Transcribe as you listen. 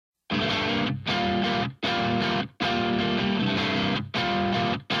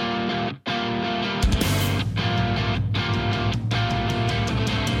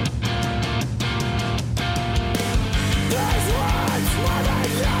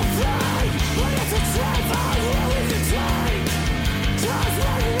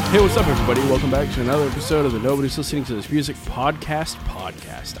Hey, what's up, everybody? Welcome back to another episode of the Nobody's Listening to This Music podcast.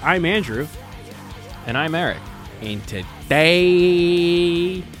 I'm Andrew. And I'm Eric. And today,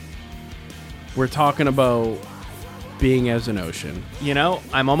 we're talking about being as an ocean. You know,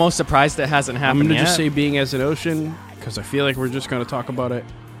 I'm almost surprised it hasn't happened I'm going yet. to just say being as an ocean, because I feel like we're just going to talk about it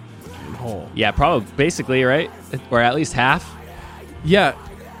in whole. Yeah, probably, basically, right? Or at least half. Yeah.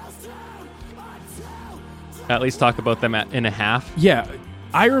 At least talk about them in a half. Yeah.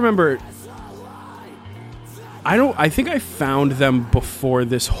 I remember... I think I found them before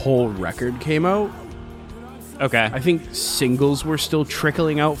this whole record came out. Okay. I think singles were still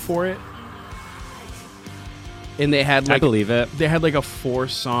trickling out for it. And they had I believe it. They had like a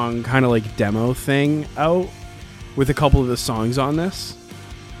 4-song kind of like demo thing out with a couple of the songs on this.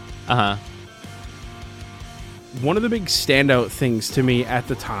 Uh-huh. One of the big standout things to me at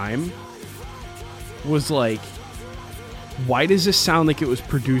the time was like, why does this sound like it was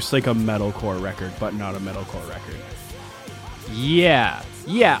produced like a metalcore record, but not a metalcore record? Yeah.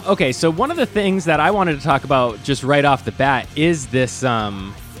 Yeah. Okay, so one of the things that I wanted to talk about just right off the bat is this,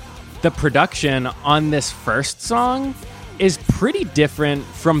 the production on this first song is pretty different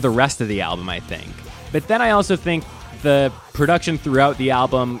from the rest of the album, I think. But then I also think the production throughout the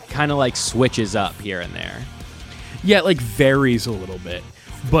album kind of like switches up here and there. Yeah, it like varies a little bit.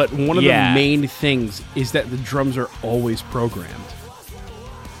 But one of the main things is that the drums are always programmed.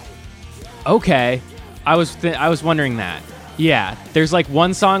 Okay. I was wondering that. Yeah. There's like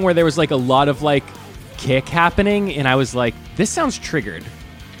one song where there was like a lot of like kick happening and I was like, this sounds triggered.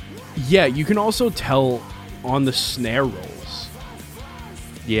 Yeah, you can also tell on the snare rolls.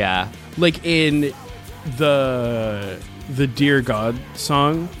 Yeah. Like in the Dear God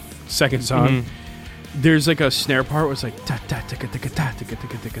song, second song, there's like a snare part where it's like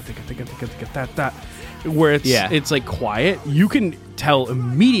where it's like quiet. You can tell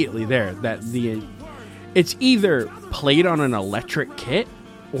immediately there that it's either played on an electric kit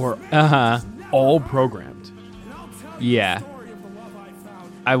or all programmed. Yeah.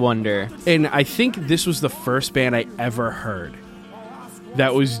 I wonder. And I think this was the first band I ever heard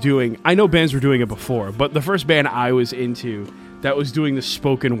that was doing... I know bands were doing it before, but the first band I was into that was doing the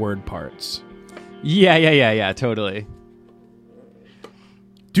spoken word parts. Yeah, totally.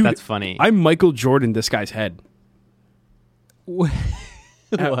 Dude, that's funny. I'm Michael Jordan, this guy's head. What?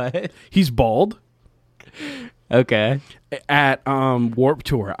 He's bald. Okay. At Warped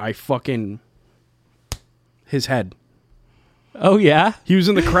Tour, I fucking... his head. Oh, yeah? He was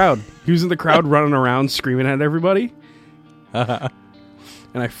in the crowd. He was in the crowd running around screaming at everybody. And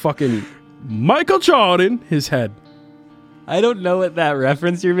I fucking... Michael Jordan, his head. I don't know what that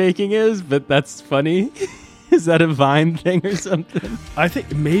reference you're making is, but that's funny. Is that a Vine thing or something? I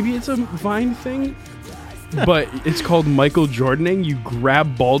think maybe it's a Vine thing, but it's called Michael Jordaning. You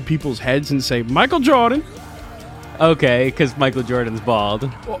grab bald people's heads and say, Michael Jordan. Okay, because Michael Jordan's bald.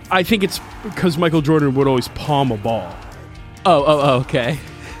 Well, I think it's because Michael Jordan would always palm a ball. Oh, okay.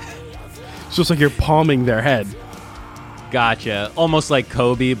 So it's like you're palming their head. Gotcha. Almost like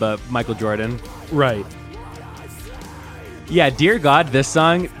Kobe, but Michael Jordan. Right. Yeah, Dear God, this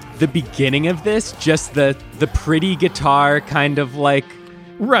song, the beginning of this, just the pretty guitar kind of like...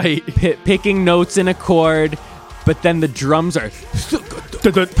 Right. Picking notes in a chord, but then the drums are...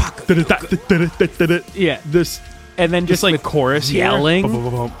 Yeah. This... And then just like chorus yelling.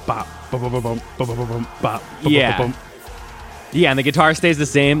 Yeah. Yeah, and the guitar stays the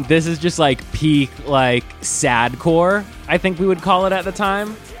same. This is just like peak, like sadcore, I think we would call it at the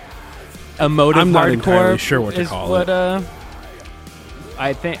time. Emotive I'm not hardcore entirely sure what to call it.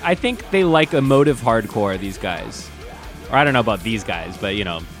 I think they like emotive hardcore, these guys. Or I don't know about these guys, but you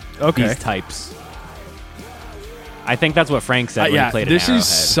know, these types. I think that's what Frank said when he played this an is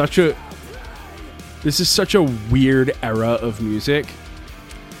such a weird era of music.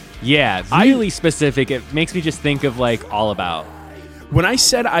 Yeah, really specific. It makes me just think of like All About. When I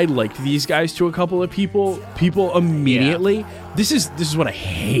said I liked these guys to a couple of people immediately, this is what I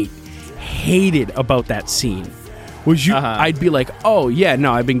hated about that scene. Was I'd be like, oh yeah,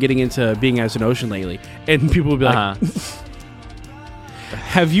 no, I've been getting into being as an ocean lately, and people would be like,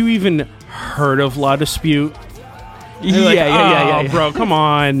 have you even heard of La Dispute? Yeah, bro, come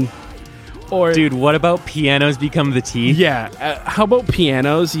on. Or, dude, what about Pianos Become the Teeth? Yeah, how about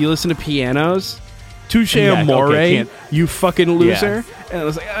Pianos? You listen to Pianos? Touche Amore, you fucking loser. Yeah. And I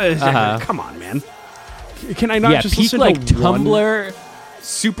was like, come on, man. Can I not just listen like to Tumblr,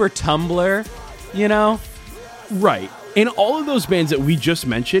 Super Tumblr, you know? Right. And all of those bands that we just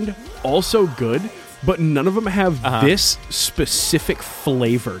mentioned, also good, but none of them have this specific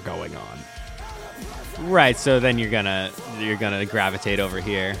flavor going on. Right, so then you're gonna gravitate over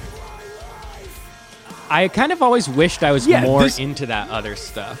here. I kind of always wished I was more into that other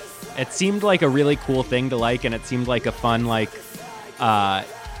stuff. It seemed like a really cool thing to like, and it seemed like a fun, like a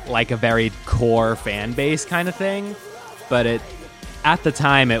very core fan base kind of thing. But at the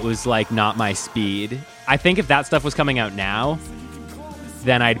time, it was like not my speed. I think if that stuff was coming out now,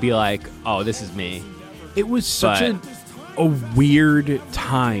 then I'd be like, oh, this is me. It was such a weird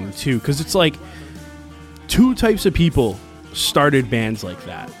time, too, because it's like two types of people started bands like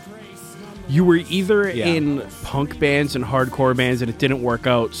that. You were either in punk bands and hardcore bands and it didn't work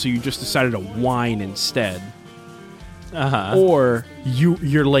out, so you just decided to whine instead. Or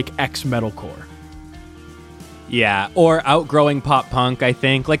you're like ex-metalcore. Yeah, or outgrowing pop punk, I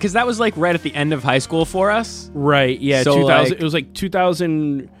think. Like, because that was like right at the end of high school for us. Right, yeah. So 2000, it was like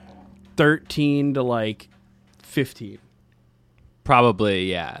 2013 to like 15. Probably,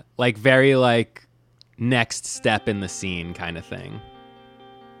 yeah. Like very like next step in the scene kind of thing.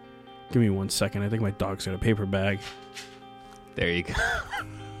 Give me 1 second. I think my dog's got a paper bag. There you go.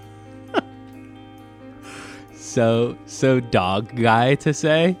 So dog guy to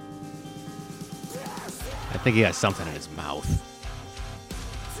say? I think he has something in his mouth.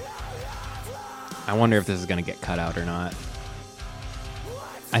 I wonder if this is going to get cut out or not.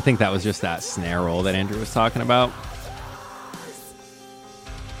 I think that was just that snare roll that Andrew was talking about.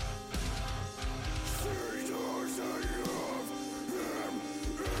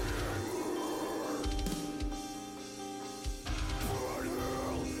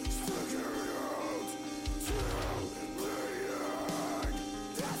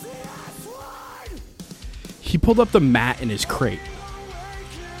 He pulled up the mat in his crate.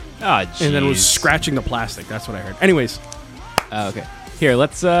 Oh, jeez. And then was scratching the plastic. That's what I heard. Anyways. Okay. Here,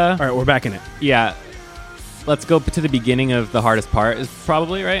 let's... All right, we're back in it. Yeah. Let's go to the beginning of the hardest part, is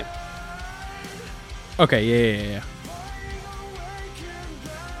probably, right? Okay, yeah.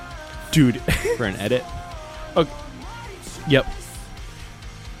 Dude. For an edit? Okay. Yep.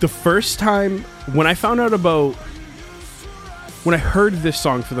 The first time... When I found out about... When I heard this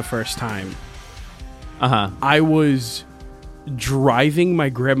song for the first time... I was driving my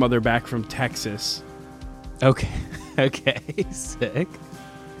grandmother back from Texas. Okay. Sick.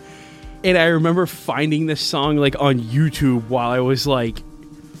 And I remember finding this song like on YouTube while I was like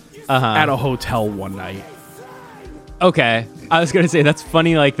at a hotel one night. Okay. I was going to say that's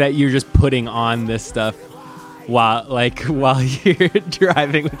funny like that you're just putting on this stuff while you're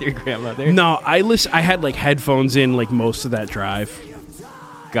driving with your grandmother. No, I had like headphones in like most of that drive.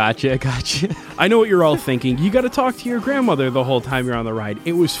 Gotcha. I know what you're all thinking. You got to talk to your grandmother the whole time you're on the ride.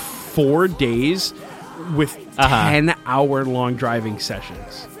 It was 4 days with 10-hour-long driving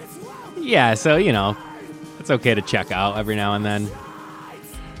sessions. Yeah, so, it's okay to check out every now and then.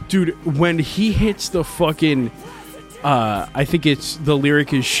 Dude, when he hits the fucking... I think it's... The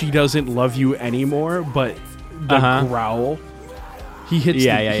lyric is, she doesn't love you anymore, but the growl. He hits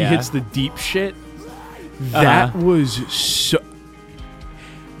hits the deep shit. That was so...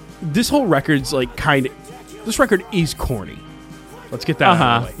 This whole record's like this record is corny. Let's get that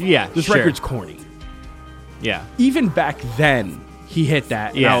out of the way. Yeah, this record's corny. Yeah. Even back then, he hit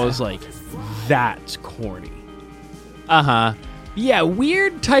that, and I was like, that's corny. Yeah,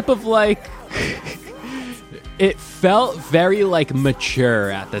 weird type of like... It felt very like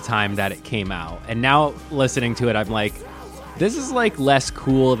mature at the time that it came out. And now listening to it, I'm like, this is like less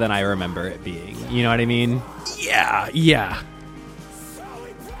cool than I remember it being. You know what I mean? Yeah.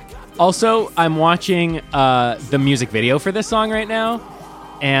 Also, I'm watching the music video for this song right now,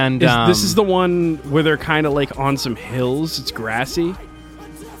 and this is the one where they're kind of like on some hills. It's grassy.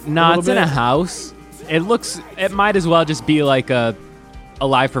 No, it's in a house. It might as well just be like a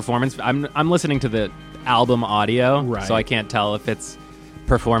live performance. I'm listening to the album audio, right. So I can't tell if it's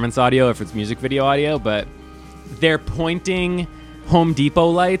performance audio, if it's music video audio. But they're pointing Home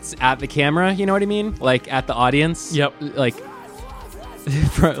Depot lights at the camera. You know what I mean? Like at the audience. Yep. Like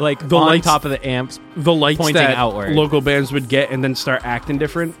the on lights, top of the amps, the lights pointing that outward. Local bands would get and then start acting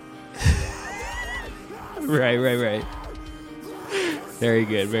different. Right. Very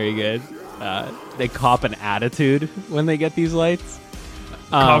good. They cop an attitude when they get these lights.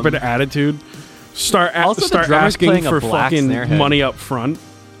 Cop an attitude. Start asking for fucking money up front.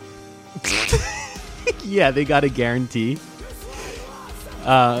 Yeah, they got a guarantee.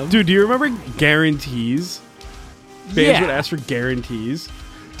 Dude, do you remember guarantees? Bands would ask for guarantees.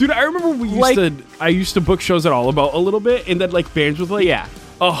 Dude, I remember I used to book shows at All About a little bit, and then like bands with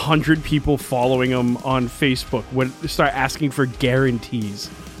 100 people following them on Facebook would start asking for guarantees.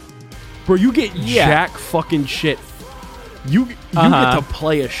 Bro, you get jack fucking shit. You get to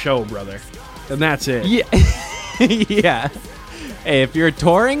play a show, brother. and that's it. Yeah. Yeah. Hey, if you're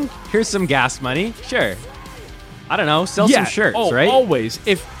touring, here's some gas money. Sure. I don't know. Sell some shirts, right? Always.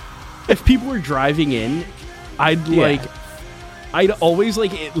 If people were driving in, I'd always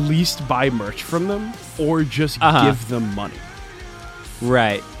at least buy merch from them or just give them money.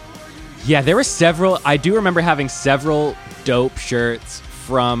 Right. Yeah, there were several. I do remember having several dope shirts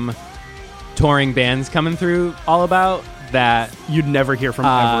from touring bands coming through All About that you'd never hear from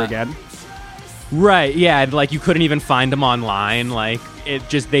ever again. Right, yeah, and you couldn't even find them online.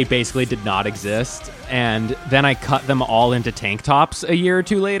 They basically did not exist. And then I cut them all into tank tops a year or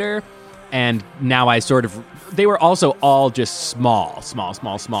two later. And now they were also all just small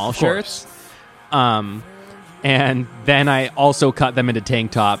shirts. And then I also cut them into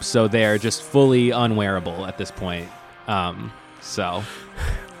tank tops, so they're just fully unwearable at this point. There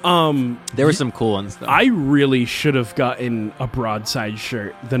were some cool ones, though. I really should have gotten a Broadside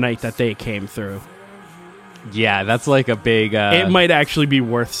shirt the night that they came through. Yeah, that's a big... it might actually be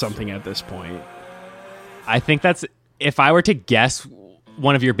worth something at this point. I think that's... If I were to guess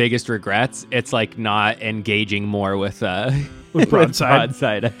one of your biggest regrets, it's not engaging more with Broadside. with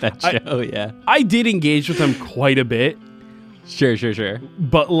Broadside at that show, yeah. I did engage with them quite a bit. Sure.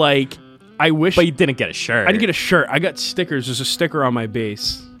 But, I wish... But you didn't get a shirt. I didn't get a shirt. I got stickers. There's a sticker on my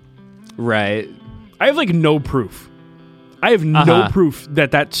bass. Right. I have no proof. I have no proof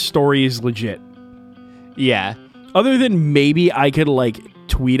that story is legit. Yeah. Other than maybe I could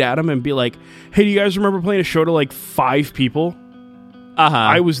tweet at him and be like, "Hey, do you guys remember playing a show to 5 people?"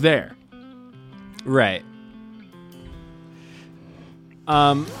 I was there. Right.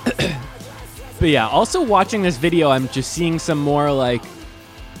 But yeah, also watching this video, I'm just seeing some more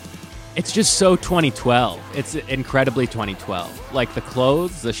it's just so 2012. It's incredibly 2012. The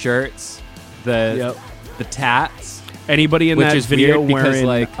clothes, the shirts, the tats. Anybody in that video wearing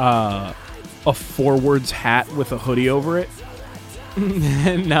because, a forwards hat with a hoodie over it?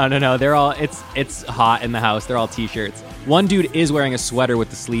 No. They're all it's hot in the house. They're all t-shirts. One dude is wearing a sweater with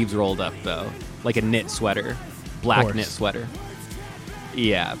the sleeves rolled up though, a knit sweater, black knit sweater.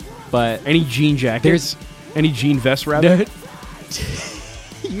 Yeah, but any jean jackets? Any jean vests rather?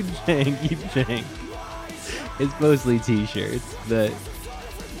 You'd think. It's mostly t-shirts.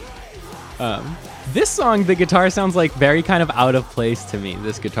 This song, the guitar sounds very kind of out of place to me,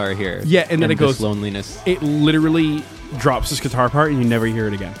 this guitar here. Yeah, and then it goes... loneliness. It literally drops this guitar part and you never hear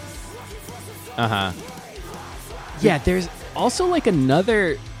it again. Yeah, there's also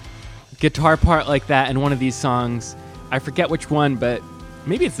another guitar part like that in one of these songs. I forget which one, but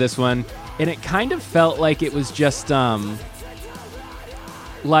maybe it's this one. And it kind of felt like it was just...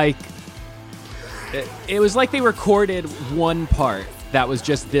 it was like they recorded one part that was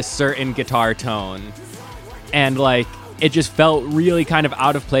just this certain guitar tone, and it just felt really kind of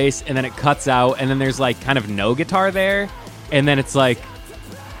out of place, and then it cuts out, and then there's kind of no guitar there, and then it's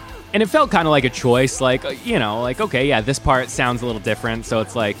and it felt kind of like a choice, okay, yeah, this part sounds a little different, so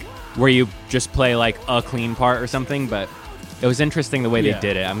it's where you just play a clean part or something. But it was interesting the way they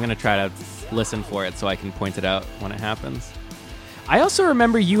did it. I'm gonna try to listen for it so I can point it out when it happens. I also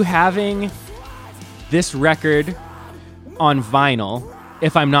remember you having this record on vinyl,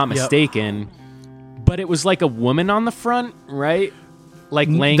 if I'm not mistaken, but it was a woman on the front, right?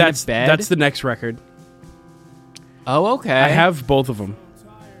 Laying in bed. That's the next record. Oh, okay. I have both of them.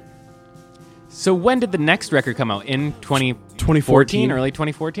 So when did the next record come out? In 2014? Early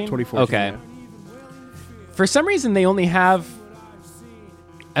 2014? 2014. Okay. Yeah. For some reason, they only have...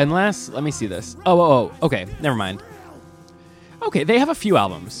 Unless... Let me see this. Oh, okay. Never mind. Okay, they have a few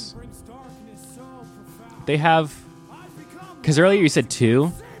albums. They have... Because earlier you said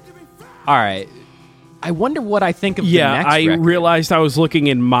 2. All right. I wonder what I think of the next record. Yeah, I realized I was looking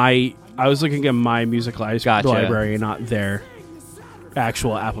at my music library and not their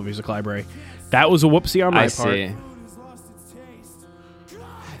actual Apple Music library. That was a whoopsie on my part. See.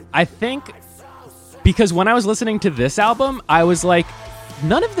 I think because when I was listening to this album, I was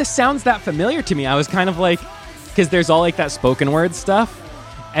none of this sounds that familiar to me. I was kind of because there's all that spoken word stuff.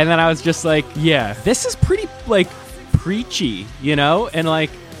 And then I was just yeah, this is pretty preachy, and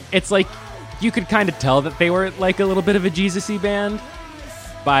it's you could kind of tell that they were a little bit of a Jesus-y band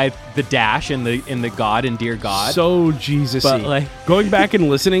by the dash and the God and Dear God. So Jesus-y. But going back and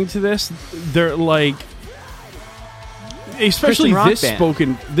listening to this, they're especially this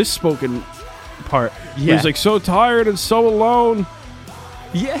spoken part. Yeah. He's so tired and so alone.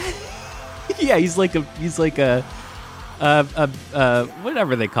 Yeah. Yeah, he's like a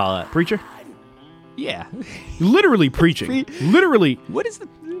whatever they call it. Preacher? Yeah. Literally preaching. Literally. What is the...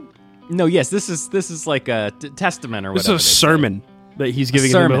 No, yes, this is like a testament or whatever. This is a sermon that he's giving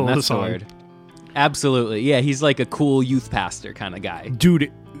in the middle of the song. Word. Absolutely. Yeah, he's like a cool youth pastor kind of guy.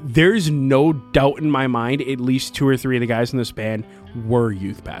 Dude, there's no doubt in my mind at least 2 or 3 of the guys in this band were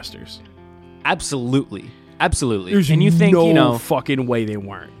youth pastors. Absolutely. Absolutely. There's and you think, no fucking way they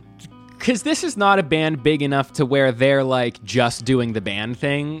weren't. Because this is not a band big enough to where they're like just doing the band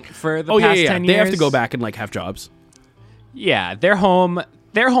thing for the past 10 years. They have to go back and like have jobs. Yeah, they're home.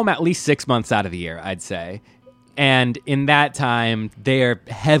 They're home at least 6 months out of the year, I'd say. And in that time, they are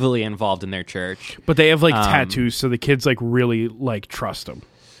heavily involved in their church. But they have like tattoos, so the kids like really like trust them.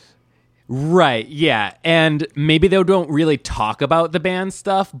 Right, yeah. And maybe they don't really talk about the band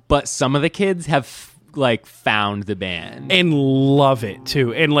stuff, but some of the kids have like found the band. And love it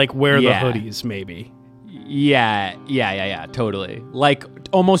too. And like wear the hoodies maybe. Yeah, totally. Like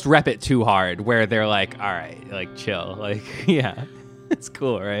almost rep it too hard where they're like, all right, like chill. Like, yeah, it's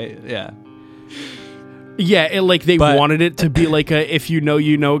cool, right? Yeah. Yeah, like they wanted it to be like a if you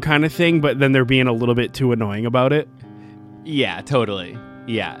know kind of thing, but then they're being a little bit too annoying about it. Yeah, totally.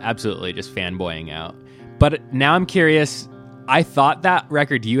 Yeah, absolutely. Just fanboying out. But now I'm curious. I thought that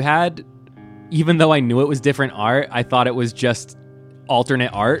record you had, even though I knew it was different art, I thought it was just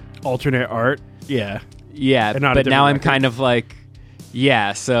alternate art. Alternate art? Yeah. Yeah, but now I'm kind of like,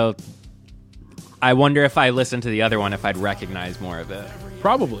 yeah, so I wonder if I listened to the other one, if I'd recognize more of it.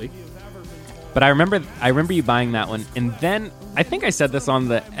 Probably. But I remember you buying that one, and then I think I said this on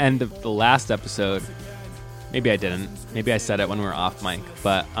the end of the last episode. Maybe I didn't. Maybe I said it when we were off mic.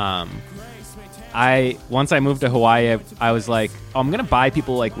 But once I moved to Hawaii, I was like, oh, I'm gonna buy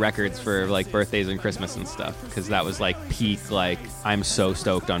people like records for like birthdays and Christmas and stuff, because that was like peak. Like I'm so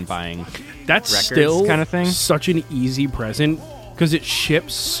stoked on buying. That's records still kind of thing. Such an easy present because it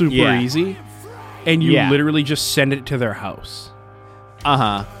ships super easy, and you literally just send it to their house.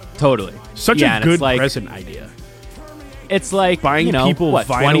 Totally. Such a good present idea. It's like buying people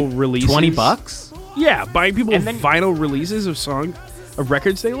vinyl releases. $20? Yeah, buying people vinyl releases of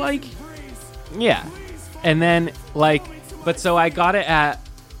records they like. Yeah. And then but so I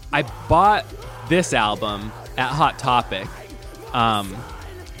bought this album at Hot Topic.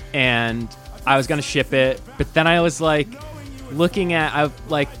 And I was going to ship it, but then I was like I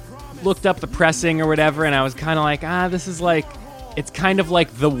looked up the pressing or whatever, and I was kind of like, this is like, it's kind of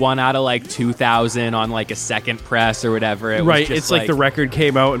like the 1 out of like 2,000 on like a second press or whatever. It right, was just it's like the record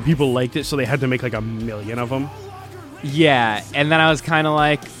came out and people liked it, so they had to make like 1 million of them. Yeah, and then I was kind of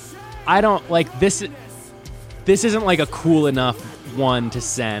like, I don't like this. This isn't like a cool enough one to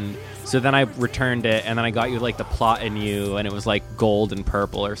send. So then I returned it, and then I got you like the Plot in You, and it was like gold and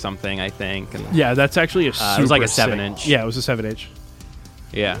purple or something, I think. And, yeah, that's actually a super it was like a sick. 7-inch. Yeah, it was a 7-inch.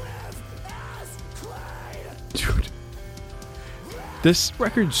 Yeah. Dude. This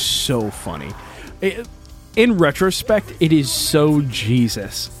record's so funny. In retrospect, it is so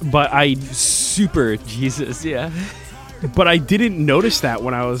Jesus, but super Jesus, yeah. But I didn't notice that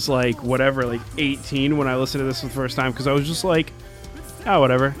when I was like 18 when I listened to this for the first time, because I was just like,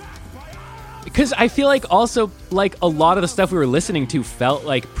 whatever. Because I feel like also like a lot of the stuff we were listening to felt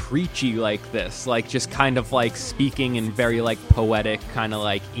like preachy like this, like just kind of like speaking in very like poetic kind of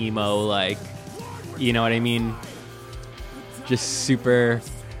like emo, like, you know what I mean? Just super,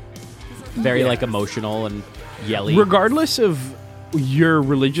 very like emotional and yelly. Regardless of your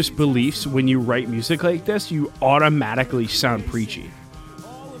religious beliefs, when you write music like this, you automatically sound preachy.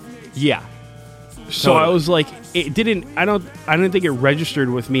 Yeah. So totally. I was like, I don't think it registered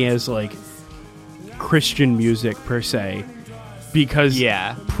with me as like Christian music per se, because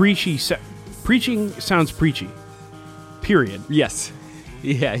preaching sounds preachy. Period. Yes.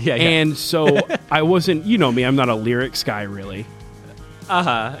 Yeah. And so I wasn't, you know me, I'm not a lyrics guy really.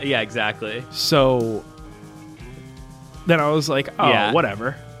 Yeah, exactly. So then I was like,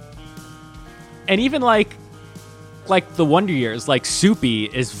 whatever. And even like the Wonder Years, like Soupy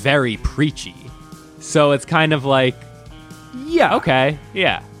is very preachy. So it's kind of like, okay,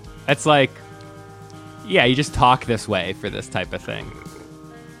 yeah. It's like, you just talk this way for this type of thing.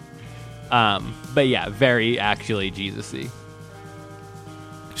 But yeah, very actually Jesus-y.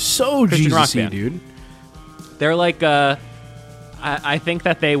 So Jesus-y, dude. They're like, I think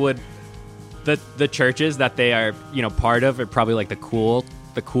that they would, the churches that they are, part of are probably like the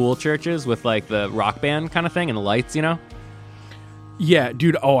cool churches with like the rock band kind of thing and the lights, Yeah,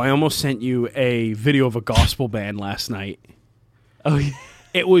 dude. Oh, I almost sent you a video of a gospel band last night. Oh, yeah.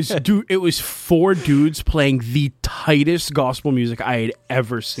 It was 4 dudes playing the tightest gospel music I had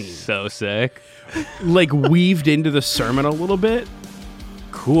ever seen. So sick. Like weaved into the sermon a little bit.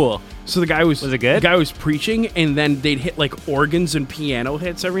 Cool. So the guy was it good? The guy was preaching, and then they'd hit like organs and piano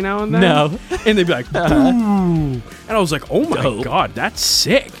hits every now and then. No. And they'd be like, boom. And I was like, oh my God, that's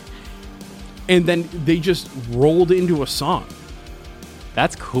sick. and then they just rolled into a song.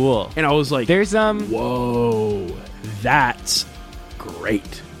 That's cool. And I was like, there's whoa, that's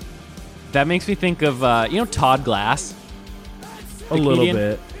great. That makes me think of Todd Glass. A little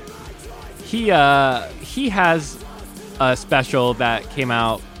bit. He has a special that came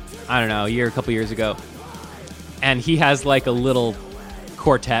out, I don't know, a couple years ago. And he has like a little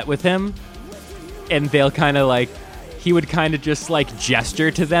quartet with him, and they'll kind of like, he would kind of just like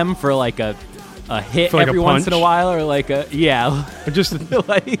gesture to them for like a hit like every once in a while, or like just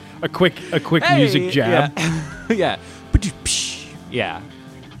like a quick hey, music jab. Yeah. Yeah.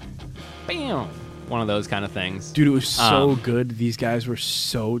 Bam. One of those kind of things. Dude, it was so good. These guys were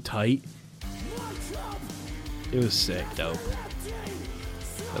so tight. It was sick. Dope.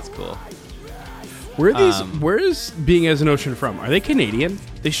 That's cool. Where is Being as an Ocean from? Are they Canadian?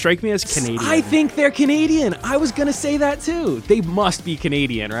 They strike me as Canadian. I think they're Canadian. I was going to say that too. They must be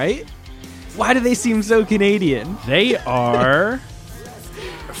Canadian, right? Why do they seem so Canadian? They are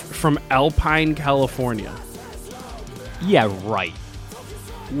from Alpine, California. Yeah, right.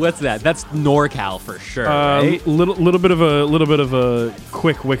 What's that? That's NorCal for sure, right? Little bit of a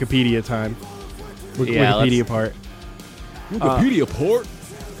quick Wikipedia time. Wikipedia part. Wikipedia part.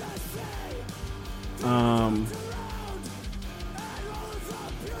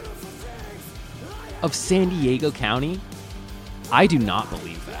 Of San Diego County? I do not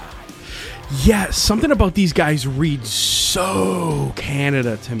believe that. Yeah, something about these guys read so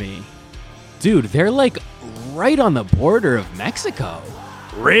Canada to me. Dude, they're like right on the border of Mexico.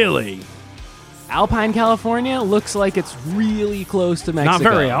 Really? Alpine, California looks like it's really close to Mexico.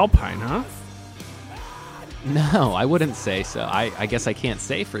 Not very alpine, huh? No, I wouldn't say so. I guess I can't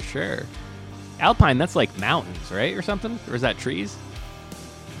say for sure. Alpine, that's like mountains, right? Or something? Or is that trees?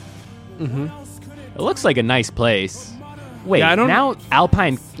 Mm-hmm. It looks like a nice place. Wait, yeah, now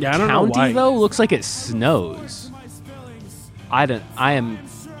Alpine County, though, looks like it snows.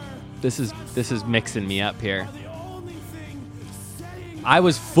 This is mixing me up here. I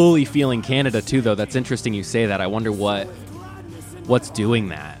was fully feeling Canada, too, though. That's interesting you say that. I wonder what's doing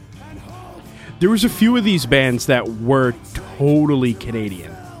that. There was a few of these bands that were totally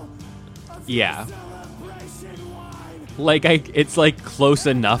Canadian. Yeah. Like, it's, like, close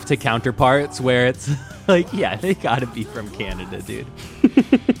enough to Counterparts where it's, like, yeah, they gotta be from Canada, dude.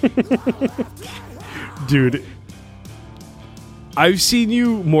 Dude, I've seen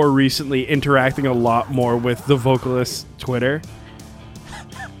you more recently interacting a lot more with the vocalist's Twitter.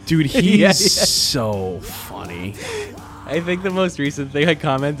 Dude, he's so funny. I think the most recent thing I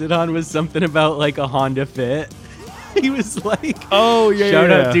commented on was something about, like, a Honda Fit. He was like, oh, yeah, shout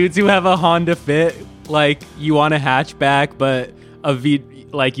out dudes who have a Honda Fit. Like, you want a hatchback, but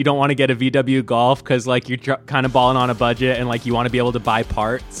you don't want to get a VW Golf because, like, you're kind of balling on a budget and, like, you want to be able to buy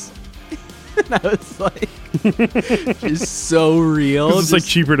parts. And I was like, just so real. It's like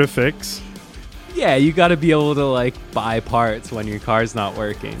cheaper to fix. Yeah, you got to be able to, like, buy parts when your car's not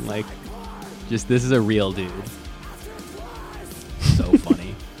working. Like, just, this is a real dude. So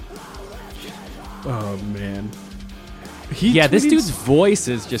funny. Oh, man. This dude's voice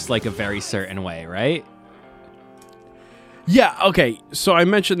is just, like, a very certain way, right? Yeah, okay. So I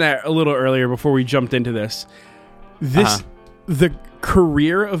mentioned that a little earlier before we jumped into this. The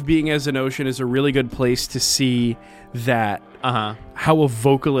career of Being as an Ocean is a really good place to see that how a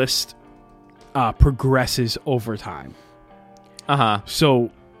vocalist progresses over time.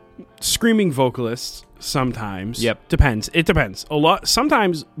 So screaming vocalists sometimes depends. It depends a lot.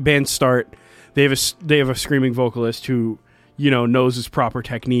 Sometimes bands start. They have a screaming vocalist who knows his proper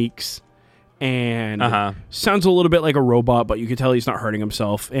techniques and sounds a little bit like a robot, but you can tell he's not hurting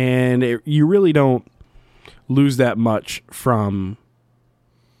himself. And you really don't lose that much from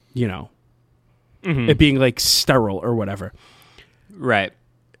it being like sterile or whatever. Right.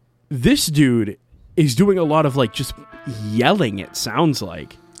 This dude is doing a lot of like just yelling, it sounds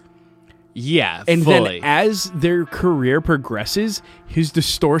like. Yeah, and fully. Then as their career progresses, his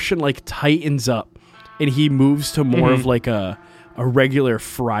distortion like tightens up and he moves to more of like a regular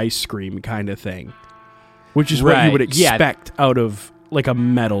Fry scream kind of thing, which is what you would expect out of like a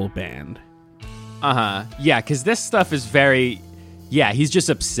metal band. Yeah, because this stuff is very... Yeah, he's just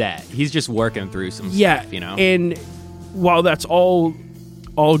upset. He's just working through some stuff, And while that's all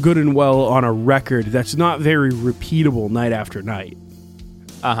good and well on a record, that's not very repeatable night after night.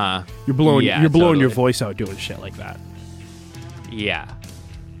 You're blowing your voice out doing shit like that. Yeah,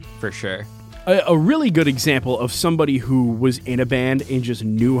 for sure. A really good example of somebody who was in a band and just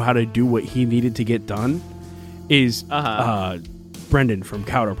knew how to do what he needed to get done is Brendan from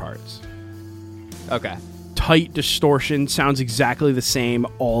Counterparts. Okay. Tight distortion, sounds exactly the same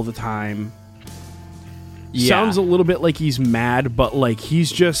all the time. sounds a little bit like he's mad, but like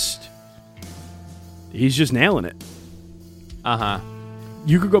he's just nailing it.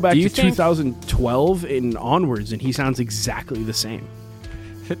 You could go back to 2012 and onwards, and he sounds exactly the same.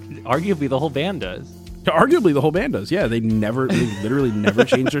 Arguably, the whole band does. Arguably, the whole band does. Yeah, they literally never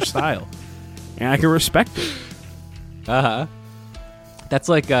change their style, and I can respect it. That's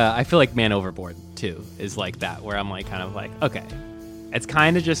like I feel like Man Overboard too is like that, where I'm like kind of like, okay, it's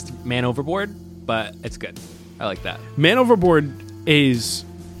kind of just Man Overboard, but it's good. I like that. Man Overboard is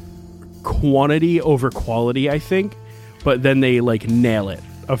quantity over quality, I think, but then they like nail it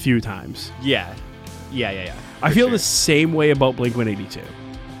a few times. Yeah. I feel the same way about Blink-182.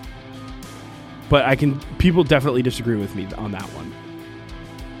 But people definitely disagree with me on that one.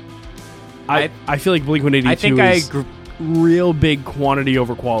 I feel like Blink-182 is real big quantity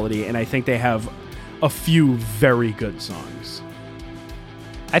over quality, and I think they have a few very good songs.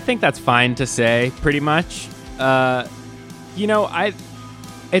 I think that's fine to say, pretty much.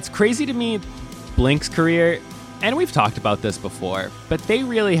 It's crazy to me, Blink's career, and we've talked about this before, but they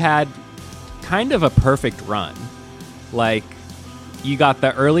really had kind of a perfect run. Like, you got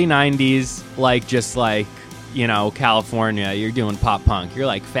the early 90s, like, just like, California, you're doing pop punk, you're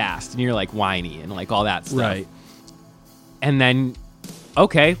like fast, and you're like whiny, and like all that stuff. Right. And then,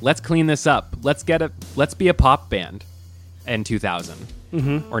 okay, let's clean this up. Let's be a pop band in 2000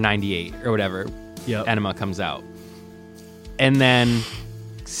 or 98 or whatever. Yep. Enema comes out. And then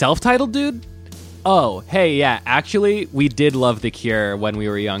self-titled dude? Oh, hey, yeah, actually, we did love The Cure when we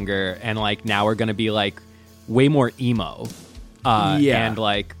were younger, and like now we're going to be like way more emo. And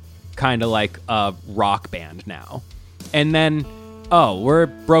like kind of like a rock band now. And then, oh, we're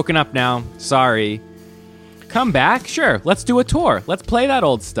broken up now. Sorry. Come back? Sure, let's do a tour. Let's play that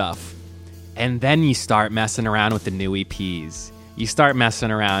old stuff. And then you start messing around with the new EPs. You start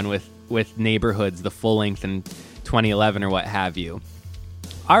messing around with Neighborhoods, the full length in 2011 or what have you.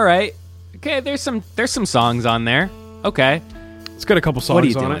 All right. Okay, there's some songs on there. Okay. It's got a couple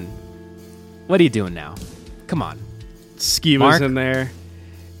songs on it. What are you doing now? Come on. Skiba's in there.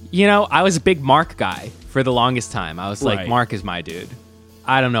 I was a big Mark guy for the longest time. I was like, Mark is my dude.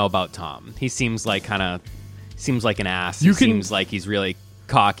 I don't know about Tom. He seems like an ass. Seems like he's really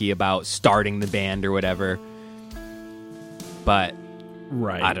cocky about starting the band or whatever. But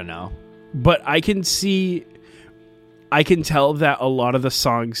I don't know. But I can tell that a lot of the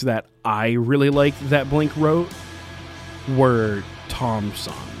songs that I really liked that Blink wrote were Tom's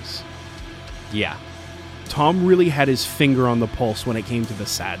songs. Yeah. Tom really had his finger on the pulse when it came to the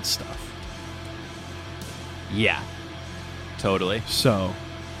sad stuff. Yeah. Totally. So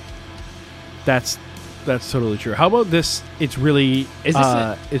that's totally true. How about this? It's really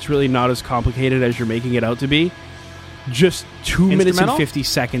it's really not as complicated as you're making it out to be. Just 2 minutes and 50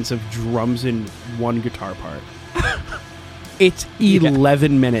 seconds of drums and one guitar part. It's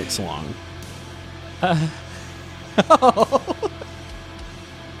 11 minutes long.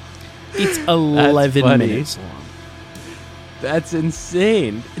 It's 11 minutes long. That's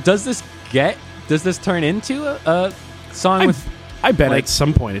insane. Does this turn into a song I bet at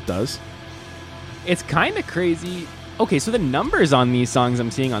some point it does. It's kind of crazy. Okay, so the numbers on these songs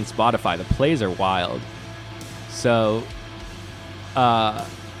I'm seeing on Spotify, the plays are wild. So, I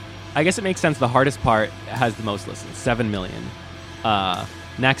guess it makes sense. The hardest part has the most listens, 7 million.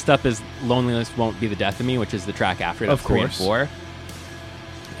 Next up is Loneliness Won't Be the Death of Me, which is the track after it. Of course. 3 and 4.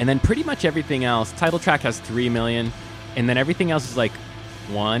 And then pretty much everything else. Title track has 3 million. And then everything else is like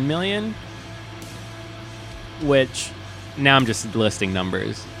 1 million. Which, now I'm just listing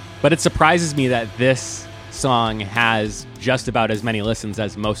numbers. But it surprises me that this song has just about as many listens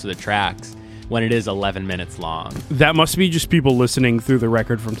as most of the tracks when it is 11 minutes long. That must be just people listening through the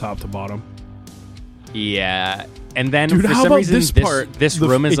record from top to bottom. Yeah. And then for some reason, this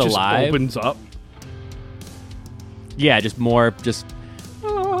room is alive. Just opens up. Yeah, just more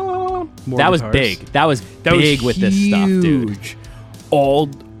that was guitars. big. That was big with this stuff, dude. All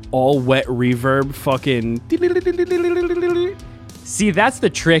wet reverb fucking. See, that's the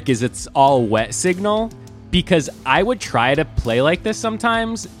trick, is it's all wet signal, because I would try to play like this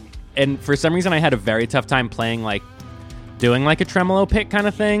sometimes, and for some reason I had a very tough time playing doing a tremolo pick kind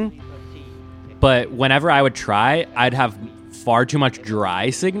of thing. But whenever I would try, I'd have far too much dry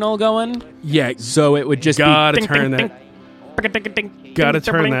signal going. Yeah. So it would just gotta turn that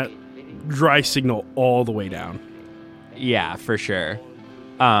dry signal all the way down. Yeah, for sure.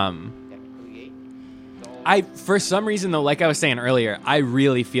 For some reason though, like I was saying earlier, I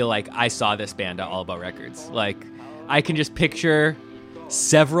really feel like I saw this band at All About Records. Like, I can just picture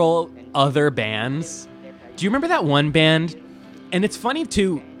several other bands. Do you remember that one band? And it's funny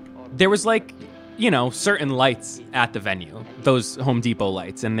too, there was certain lights at the venue, those Home Depot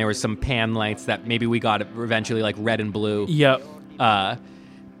lights, and there was some pan lights that maybe we got eventually like red and blue. Yep.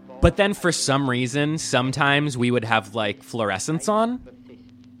 But then for some reason, sometimes we would have like fluorescents on,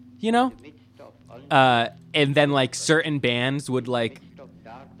 and then like certain bands would like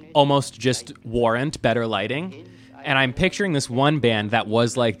almost just warrant better lighting. And I'm picturing this one band that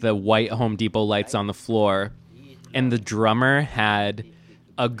was like the white Home Depot lights on the floor, and the drummer had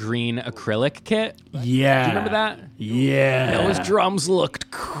a green acrylic kit. Yeah. Do you remember that? Yeah. Those drums looked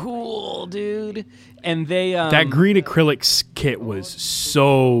cool, dude. And they that green acrylic kit was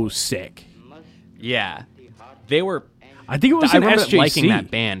so sick. Yeah. They were I think it was I an remember SJC. liking that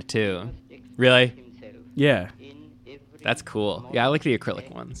band too. Really? Yeah. That's cool. Yeah, I like the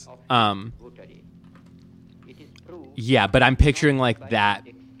acrylic ones. Yeah, but I'm picturing like that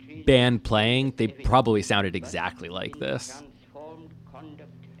band playing, they probably sounded exactly like this.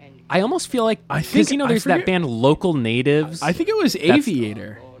 I almost feel like, because there's that band Local Natives. I think it was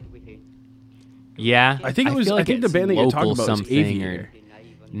Aviator. Yeah, I think it was. feel like I think the it's band that you're talking Local about was something Aviator.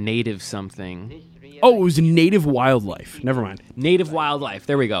 or Native something. Oh, it was Native Wildlife. Never mind. Native Wildlife.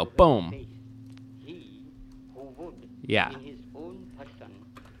 There we go. Boom. Yeah.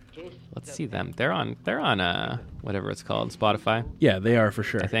 Let's see them. They're on whatever it's called, Spotify, Yeah, they are for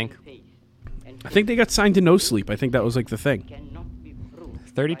sure. I think. I think they got signed to No Sleep. I think that was like the thing.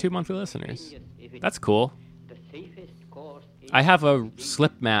 32 monthly listeners. That's cool. I have a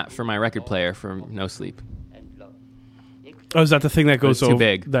slip mat for my record player from No Sleep. Oh, is that the thing that goes It's too over?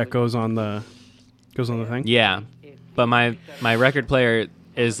 big. That goes on the thing. Yeah, but my record player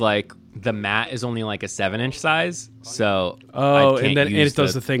is like, the mat is only like a 7-inch size, so Oh, I can't and then use it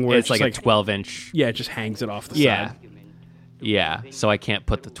does the thing where it's it's like just a 12-inch. Yeah, it just hangs it off the Yeah, side. yeah. So I can't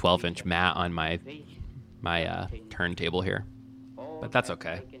put the 12-inch mat on my turntable here, but that's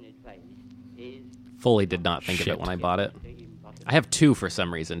okay. Fully did not think of it when I bought it. I have 2 for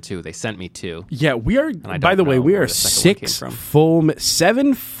some reason too. They sent me 2. Yeah, we are. I By the don't way, know we where are the second one came 6 from. full,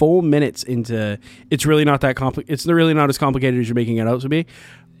 7 full minutes into. It's really not that complicated. It's really not as complicated as you're making it out to be.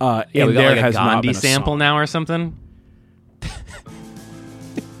 Yeah, and we got there like a has not Gandhi been a sample song. now or something.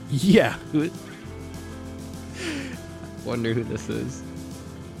 Yeah, Wonder who this is.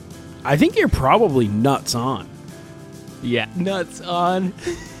 I think you're probably nuts on. Yeah, nuts on.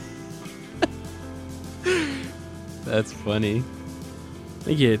 That's funny.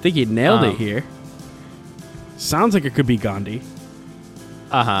 I think you nailed it Um, here. Sounds like it could be Gandhi.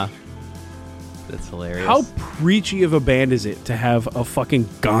 Uh-huh. That's hilarious. How preachy of a band is it to have a fucking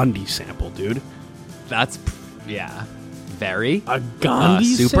Gandhi sample, dude? That's, yeah. Very. A Gandhi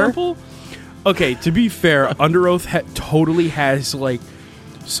Super? sample? Okay, to be fair, Under Oath totally has like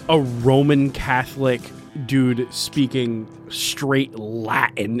a Roman Catholic dude speaking straight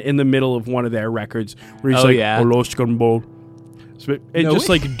Latin in the middle of one of their records, where he's Oh, like, yeah. "Olos con bol," and No just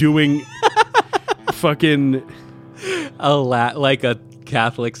way. like doing fucking Like a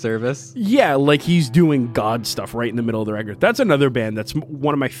Catholic service. yeah, like he's doing God stuff right in the middle of the record. That's another band that's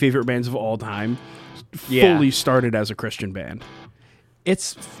one of my favorite bands of all time. Yeah. Fully started as a Christian band.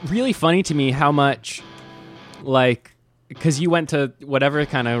 It's really funny to me how much, like, because you went to whatever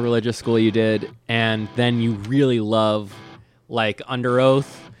kind of religious school you did, and then you really love, like, Under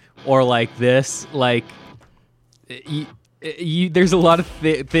Oath or like this, like, there's a lot of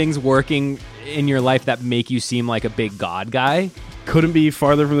things working in your life that make you seem like a big God guy. Couldn't be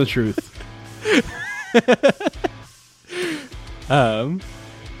farther from the truth.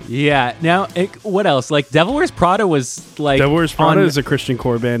 Yeah. Now, what else? Like, Devil Wears Prada was like Devil Wears Prada on- is a Christian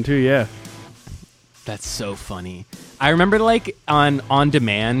core band too. Yeah. That's so funny. I remember like on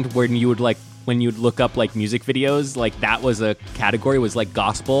demand when you would look up like music videos, like that was a category, was like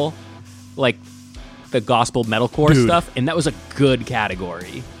gospel, like the gospel metalcore Dude. stuff, and that was a good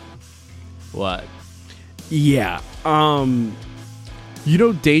category. What? Yeah. You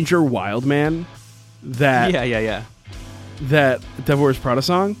know Danger Wild Man? That Yeah. that Devil Wears Prada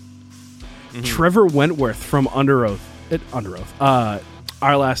song? Mm-hmm. Trevor Wentworth from Under Oath.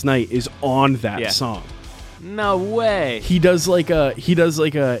 Our Last Night is on that Yeah. song. No way. He wasn't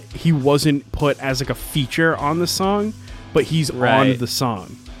put as like a feature on the song, but he's on Right. the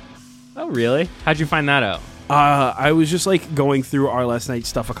song. Oh, really? How'd you find that out? I was just like going through Our Last Night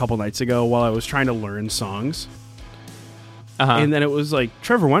stuff a couple nights ago while I was trying to learn songs. Uh-huh. And then it was like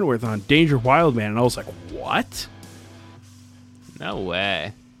Trevor Wentworth on Danger Wild Man, and I was like, "What?" No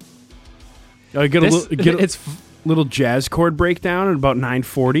way. I get It's little jazz chord breakdown at about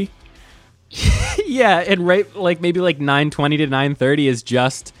 9:40. yeah, and right, like maybe like 9:20 to 9:30 is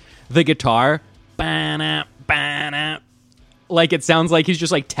just the guitar, ba-na, ba-na, like it sounds like he's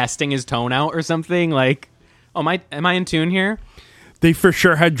just like testing his tone out or something. Like, oh, am I in tune here? They for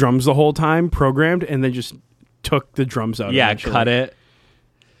sure had drums the whole time programmed, and they just took the drums out. Yeah, eventually. cut it.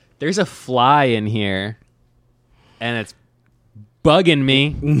 There's a fly in here, and it's bugging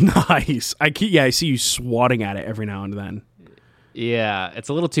me. Nice. I see you swatting at it every now and then. Yeah, it's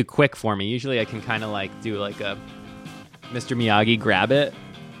a little too quick for me. Usually I can kind of like do like a Mr. Miyagi grab it.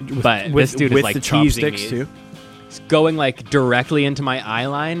 But this dude is like the teasing me. chopsticks too. It's going like directly into my eye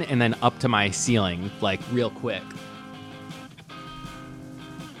line and then up to my ceiling, like real quick.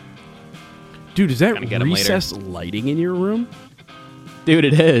 Dude, is that Gonna get 'em recessed lighting in your room? Dude,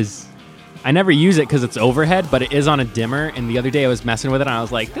 it is. I never use it because it's overhead, but it is on a dimmer. And the other day I was messing with it and I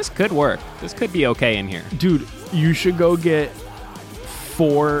was like, this could work. This could be okay in here. Dude, you should go get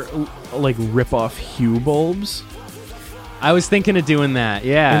 4 like rip-off Hue bulbs. I was thinking of doing that,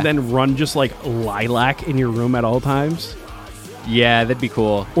 yeah. And then run just like lilac in your room at all times. Yeah, that'd be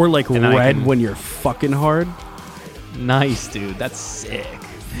cool. Or like And then I red can- when you're fucking hard. Nice, dude. That's sick.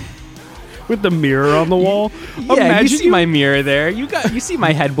 With the mirror on the wall. Yeah, you see my mirror there. You see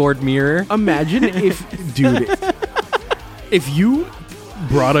my headboard mirror. Imagine if, dude, if you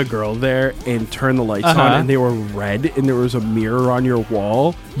brought a girl there and turned the lights on and they were red and there was a mirror on your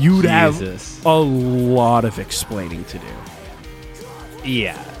wall, you'd Jesus. have a lot of explaining to do.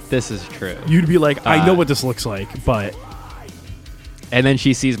 Yeah, this is true. You'd be like, I know what this looks like, but... And then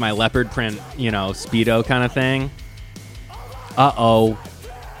she sees my leopard print, Speedo kind of thing. Uh-oh.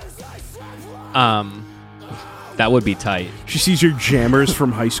 That would be tight. She sees your jammers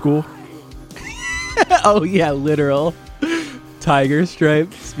from high school. Oh, yeah, literal. Tiger stripe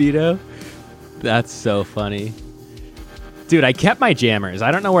Speedo. That's so funny. Dude, I kept my jammers.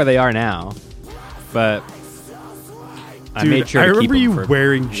 I don't know where they are now. But I made sure I to keep remember them you for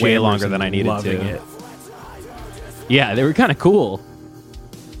wearing jammers way longer than and I needed loving to. it. Yeah, they were kind of cool.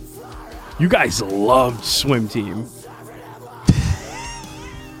 You guys loved swim team.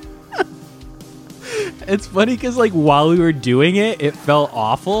 It's funny because, like, while we were doing it, it felt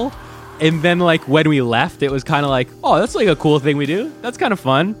awful. And then, like, when we left, it was kind of like, oh, that's, like, a cool thing we do. That's kind of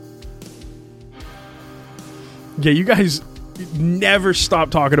fun. Yeah, you guys never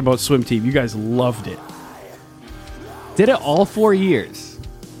stopped talking about swim team. You guys loved it. Did it all 4 years.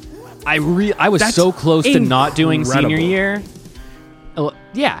 I was That's so close to not doing senior incredible. year.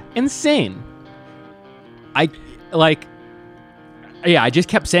 Yeah, insane. I just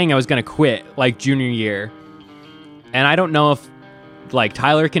kept saying I was going to quit, like, junior year. And I don't know if, like,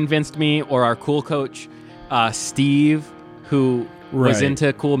 Tyler convinced me or our cool coach, Steve, who was Right.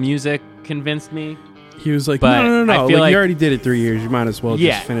 into cool music, convinced me. He was like, But no. I feel Like, like- you already did it 3 years. You might as well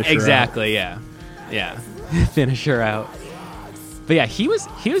Yeah, just finish her out. exactly, yeah. Finish her out. But yeah, he was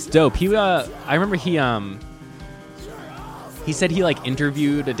dope. I remember he said he like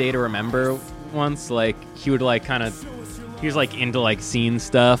interviewed A Day to Remember once. Like he would like he was like into like scene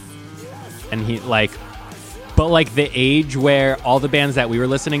stuff, and he like, but like the age where all the bands that we were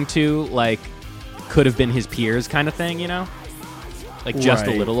listening to like could have been his peers, kind of thing, like just a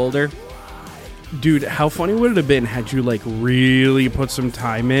Right. little older. Dude, how funny would it have been had you like really put some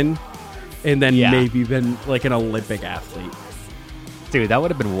time in and then Yeah. maybe been like an Olympic athlete Dude, that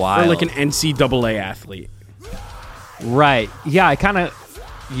would have been wild. or like an NCAA athlete? Right. Yeah, I kind of,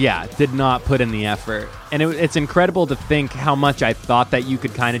 did not put in the effort. And it's incredible to think how much I thought that you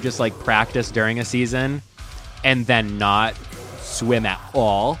could kind of just like practice during a season and then not swim at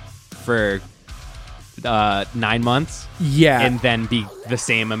all for 9 months Yeah. and then be the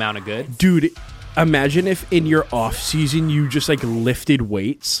same amount of good. Dude, imagine if in your off season you just like lifted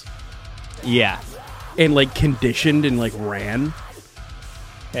weights Yeah. and like conditioned and like ran.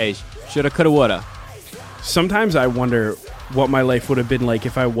 Hey, shoulda, coulda, woulda. Sometimes I wonder what my life would have been like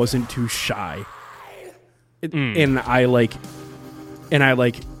if I wasn't too shy. And I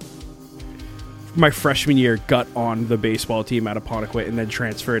my freshman year got on the baseball team out of Pontiac and then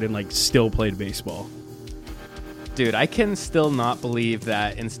transferred and like still played baseball. Dude, I can still not believe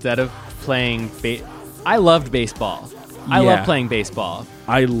that instead of playing I loved baseball. I Yeah. love playing baseball.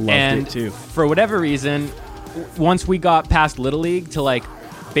 I loved And it too. for whatever reason, once we got past Little League to like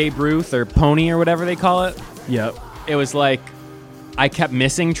Babe Ruth or Pony or whatever they call it, Yep. it was like I kept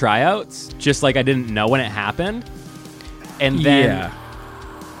missing tryouts, just like I didn't know when it happened. And then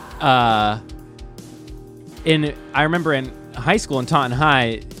Yeah. I remember in high school in Taunton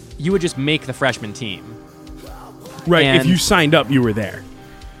High, you would just make the freshman team. Right. If and- you signed up, you were there.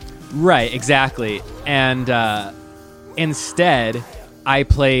 Right, exactly. And instead, I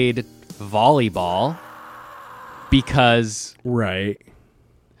played volleyball because Right.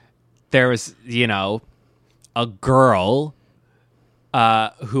 there was, a girl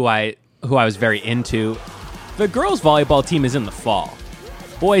who I was very into. The girls' volleyball team is in the fall.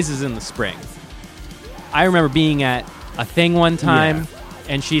 Boys is in the spring. I remember being at a thing one time,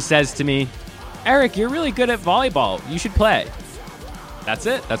 and she says to me, "Eric, you're really good at volleyball. You should play." That's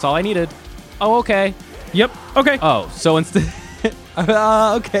it. That's all I needed. Oh, okay. Yep. Okay. Oh, so instead...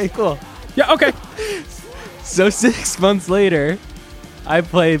 okay, cool. Yeah, okay. So 6 months later, I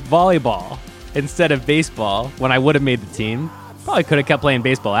played volleyball instead of baseball when I would have made the team. Probably could have kept playing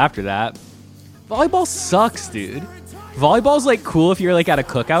baseball after that. Volleyball sucks, dude. Volleyball's like cool if you're like at a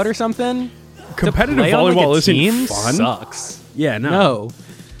cookout or something. Competitive volleyball isn't fun. Sucks. Yeah, No.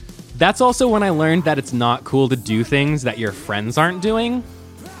 That's also when I learned that it's not cool to do things that your friends aren't doing.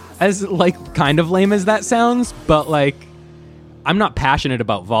 As like kind of lame as that sounds, but like I'm not passionate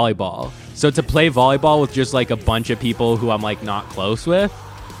about volleyball. So to play volleyball with just like a bunch of people who I'm like not close with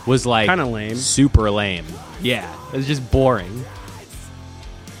was like kind of lame. Super lame. Yeah, it was just boring.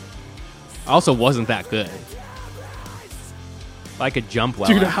 Also wasn't that good. I could jump well.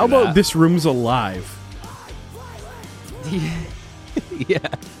 Dude, how about this room's alive? Yeah.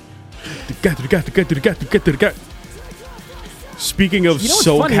 Speaking of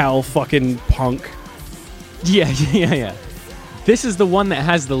SoCal fucking punk. Yeah. This is the one that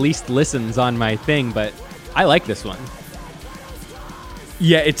has the least listens on my thing, but I like this one.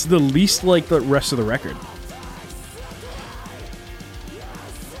 Yeah, it's the least like the rest of the record.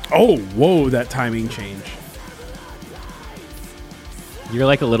 Oh, whoa, that timing change. You're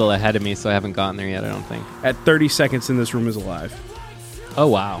like a little ahead of me, so I haven't gotten there yet, I don't think. At 30 seconds in this room is alive. Oh,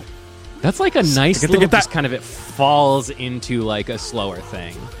 wow. That's like a nice little, just kind of it falls into like a slower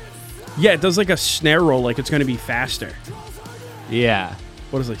thing. Yeah, it does like a snare roll, like it's going to be faster. Yeah.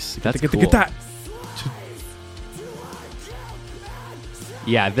 What is this? That's cool. Get that.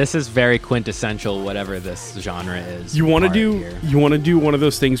 Yeah, this is very quintessential, whatever this genre is. You want to do one of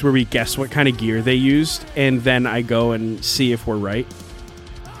those things where we guess what kind of gear they used, and then I go and see if we're right?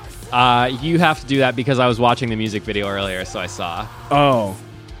 You have to do that because I was watching the music video earlier, so I saw. Oh.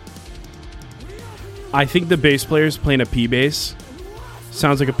 I think the bass player's playing a P bass.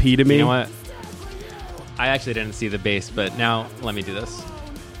 Sounds like a P to me. You know what? I actually didn't see the bass, but now let me do this.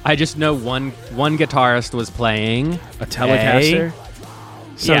 I just know one guitarist was playing a Telecaster.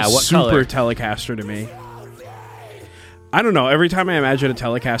 Sounds what super color? Telecaster to me. I don't know. Every time I imagine a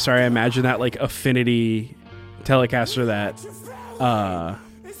Telecaster, I imagine that like Affinity Telecaster that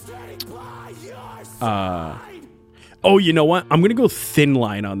oh, you know what? I'm going to go thin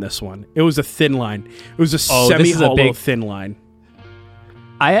line on this one. It was a thin line. It was a semi-hollow thin line.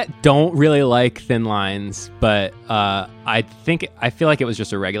 I don't really like thin lines, but I feel like it was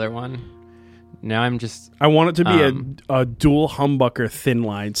just a regular one. Now I want it to be a dual humbucker thin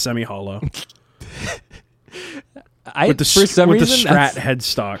line semi-hollow. With the Strat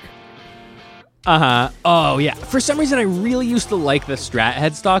headstock. Oh yeah. For some reason, I really used to like the Strat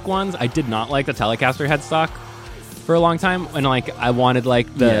headstock ones. I did not like the Telecaster headstock for a long time, and like I wanted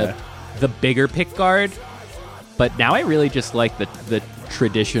like the bigger pick guard. But now I really just like the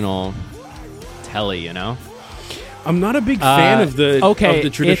traditional Tele, you know? I'm not a big fan of the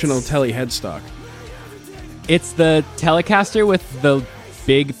traditional Tele headstock. It's the Telecaster with the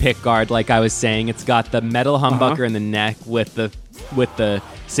big pick guard, like I was saying. It's got the metal humbucker in the neck with the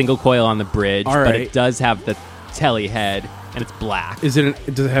single coil on the bridge, but it does have the Tele head, and it's black. Does it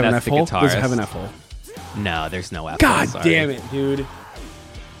have an F hole? Does it have an F hole? No, there's no F hole. God damn it, dude.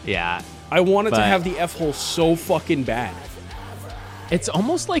 Yeah. I want it to have the F hole so fucking bad. It's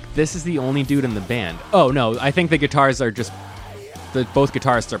almost like this is the only dude in the band. Oh, no, I think the guitars are just... both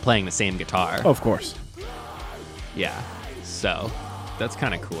guitarists are playing the same guitar. Oh, of course. Yeah. So, that's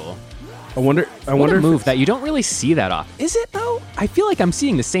kind of cool. I wonder a move that you don't really see that often. Is it, though? I feel like I'm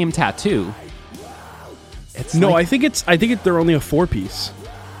seeing the same tattoo. I think they're only a 4-piece.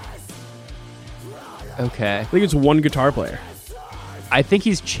 Okay. I think it's one guitar player. I think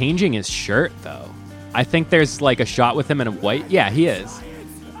he's changing his shirt, though. I think there's like a shot with him in a white. Yeah, he is.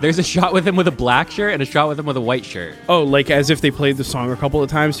 There's a shot with him with a black shirt and a shot with him with a white shirt. Oh, like as if they played the song a couple of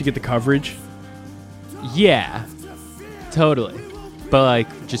times to get the coverage? Yeah, totally. But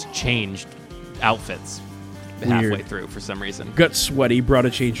like just changed outfits halfway through for some reason. Got sweaty, brought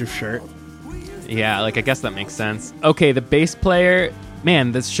a change of shirt. Yeah, like I guess that makes sense. Okay, the bass player,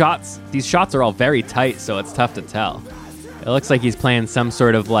 man, these shots are all very tight, so it's tough to tell. It looks like he's playing some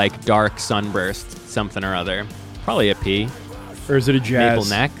sort of like dark sunburst, something or other. Probably a P. Or is it a jazz? Maple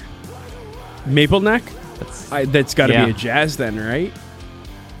neck. Maple neck? That's got to be a jazz then, right?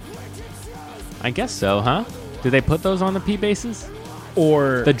 I guess so, huh? Do they put those on the P basses?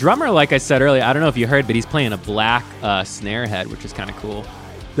 Or The drummer, like I said earlier, I don't know if you heard, but he's playing a black snare head, which is kind of cool.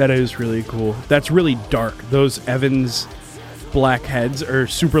 that is really cool. That's really dark. Those Evans black heads are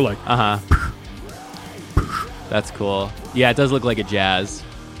super like. That's cool. Yeah, it does look like a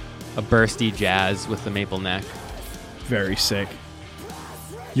bursty jazz with the maple neck. Very sick.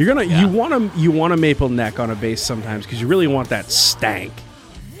 You're gonna you want a maple neck on a bass sometimes because you really want that stank.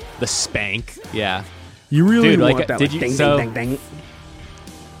 The spank, yeah. You really want like, that. did like, you ding, so? ding, ding, ding.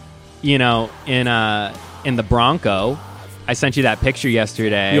 You know, in the Bronco, I sent you that picture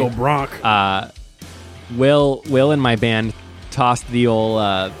yesterday. The old Bronc. Will in my band tossed the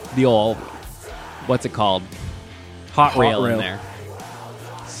old what's it called? Hot rail in there.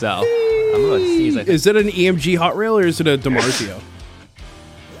 So I'm about to sneeze. I think. Is it an EMG hot rail or is it a DiMarzio?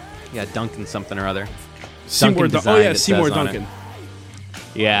 Yeah, Duncan something or other. Seymour. Duncan Oh yeah, designed, it Seymour says on Duncan. it.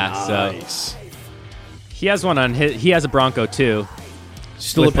 Yeah, Nice. so he has one on his. He has a Bronco too.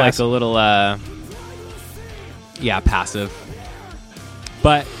 Still with a pass. like a little passive.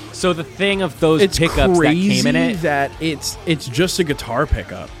 But so the thing of those It's pickups that crazy came in it, that it's just a guitar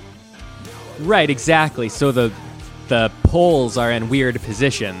pickup. right? Exactly. So the poles are in weird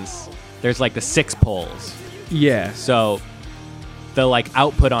positions. There's like the 6 poles. Yeah. So the like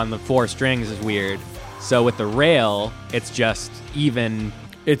output on the 4 strings is weird. So with the rail, it's just even.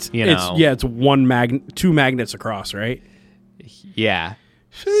 It's know. it's two magnets across, right? Yeah.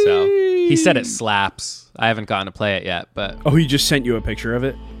 So he said it slaps. I haven't gotten to play it yet, but Oh, he just sent you a picture of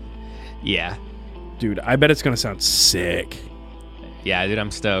it? yeah. Dude, I bet it's going to sound sick. Yeah, dude, I'm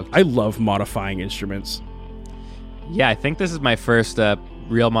stoked. I love modifying instruments. Yeah, I think this is my first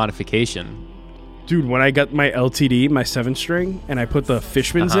real modification. Dude, when I got my LTD, my 7-string, and I put the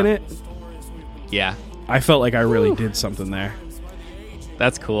Fishmans in it, Yeah, I felt like I really did something there.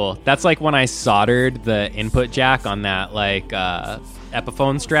 that's cool. That's like when I soldered the input jack on that like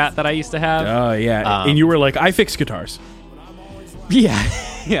Epiphone Strat that I used to have. Oh, yeah. And you were like, I fix guitars. Yeah,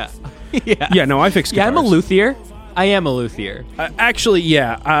 yeah, yeah. Yeah, no, I fix Yeah, guitars. I'm a luthier. I am a luthier. Actually,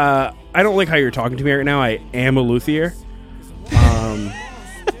 yeah. I don't like how you're talking to me right now. I am a luthier.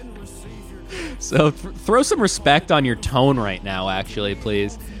 So throw some respect on your tone right now, actually,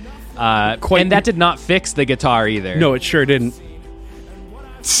 please. Quite- and that did not fix the guitar either. No, it sure didn't.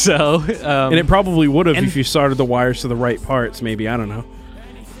 So, And it probably would have and- if you soldered the wires to the right parts, maybe. I don't know.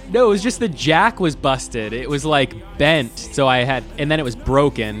 no, it was just the jack was busted. It was like bent, so I had, and then it was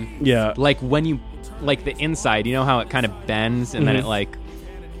broken. Yeah. Like when you, like the inside, you know how it kind of bends and then it like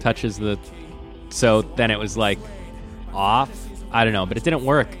touches the, so then it was like off. I don't know, but it didn't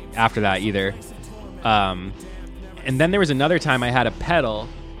work after that either. And then there was another time I had a pedal.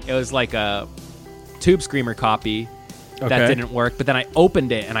 It was like a Tube Screamer copy that Okay. didn't work, but then I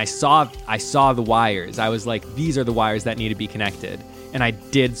opened it and I saw the wires. I was like, these are the wires that need to be connected. And I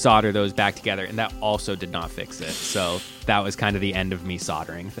did solder those back together, and that also did not fix it. So that was kind of the end of me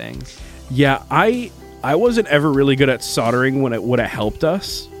soldering things. Yeah, I wasn't ever really good at soldering when it would have helped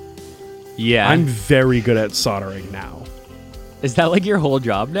us. Yeah. I'm very good at soldering now. Is that like your whole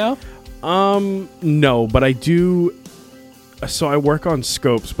job now? No, but I do. So I work on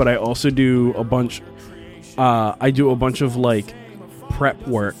scopes, but I also do a bunch. I do a bunch of like prep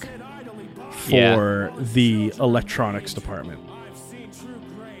work for the electronics department,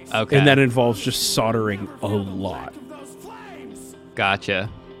 Okay. and that involves just soldering a lot. Gotcha.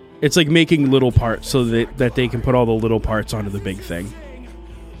 It's like making little parts so that they can put all the little parts onto the big thing.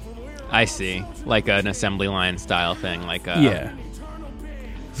 I see. Like an assembly line style thing, like a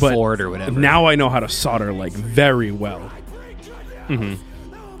But Ford or whatever. Now I know how to solder like very well.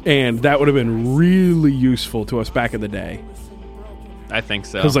 And that would have been really useful to us back in the day. I think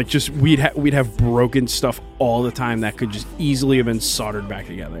so. Because like just we'd have broken stuff all the time that could just easily have been soldered back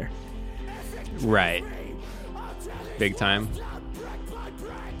together. Right. Big time.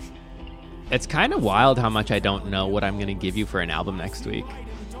 It's kind of wild how much I don't know what I'm going to give you for an album next week.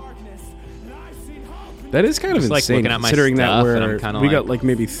 That is kind of Just, like, insane, looking at my considering that stuff, and I'm kinda we like- got like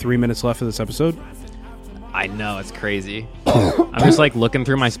maybe 3 minutes left of this episode. I know, it's crazy. I'm just like looking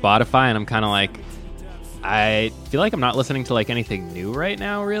through my Spotify and I'm kind of like, I feel like I'm not listening to like anything new right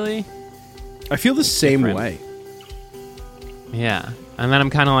now, really. I feel the same different. way. Yeah. And then I'm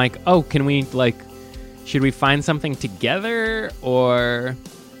kind of like, oh, can we like, should we find something together or,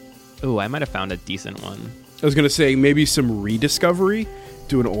 oh, I might have found a decent one. I was gonna say maybe some rediscovery,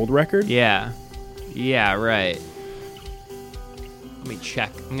 do an old record. Yeah. Yeah, right. Let me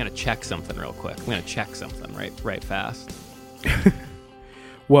check. I'm going to check something real quick. I'm going to check something right fast.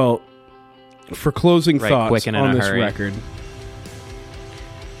 Well, for closing Right, thoughts quick and in on a this hurry. record,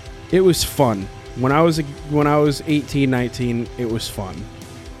 it was fun. When I was 18, 19, it was fun.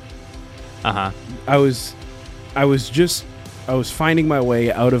 Uh-huh. I was finding my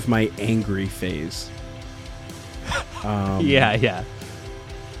way out of my angry phase. Yeah.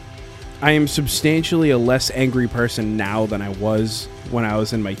 I am substantially a less angry person now than I was when I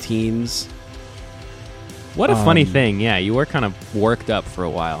was in my teens. What a funny thing. Yeah, you were kind of worked up for a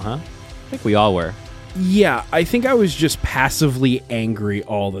while, huh? I think we all were. Yeah, I think I was just passively angry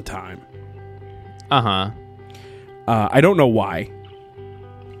all the time. Uh-huh. I don't know why.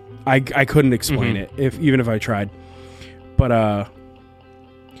 I couldn't explain it, even if I tried. But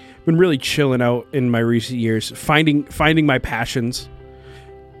been really chilling out in my recent years, finding my passions,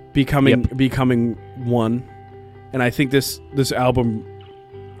 becoming one. And I think this album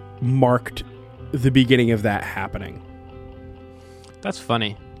marked the beginning of that happening. That's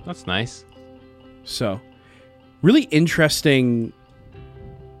funny. That's nice. So, really interesting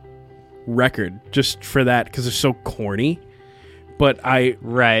record just for that, because it's so corny. But I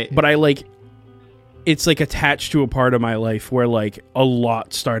like, it's like attached to a part of my life where like a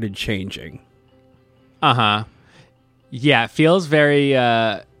lot started changing. Uh-huh. Yeah, it feels very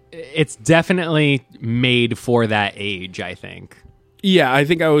it's definitely made for that age, I think. Yeah, I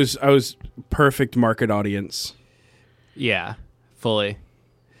think I was perfect market audience. Yeah, fully.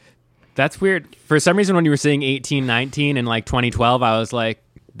 That's weird. For some reason, when you were saying 18, 19 in like 2012, I was like,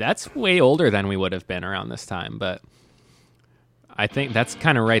 that's way older than we would have been around this time. But I think that's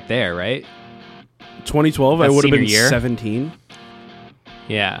kind of right there, right? 2012, That's I would have been senior year. 17.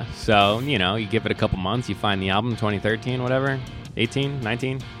 Yeah. So, you give it a couple months, you find the album, 2013, whatever, 18,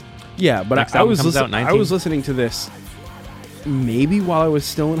 19. Yeah, but Next I album was comes out 19. I was listening to this maybe while I was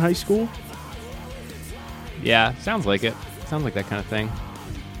still in high school. Yeah, sounds like it. Sounds like that kind of thing.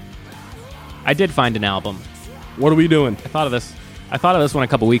 I did find an album. What are we doing? I thought of this one a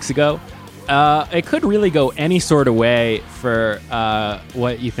couple weeks ago. It could really go any sort of way for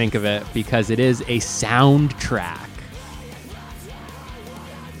what you think of it, because it is a soundtrack.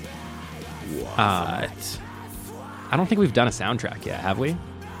 What? I don't think we've done a soundtrack yet, have we?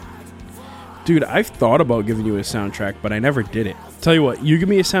 Dude, I've thought about giving you a soundtrack, but I never did it. Tell you what, you give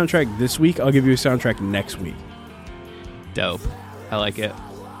me a soundtrack this week, I'll give you a soundtrack next week. Dope. I like it.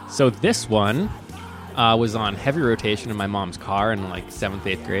 So this one was on heavy rotation in my mom's car in like 7th,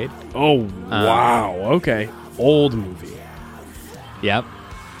 8th grade. Oh, wow. Okay. Old movie. Yep.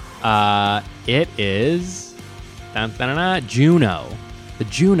 It is Juno. The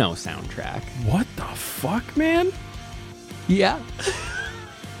Juno soundtrack. What the fuck, man? Yeah.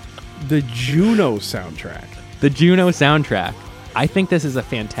 The Juno soundtrack. The Juno soundtrack. I think this is a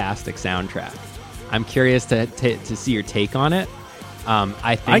fantastic soundtrack. I'm curious to see your take on it.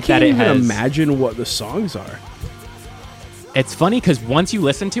 I think can't that it even has, imagine what the songs are. It's funny because once you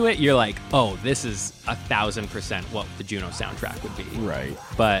listen to it, you're like, oh, this is 1,000% what the Juno soundtrack would be. Right.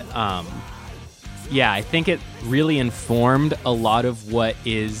 But yeah, I think it really informed a lot of what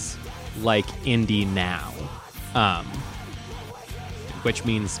is like indie now, which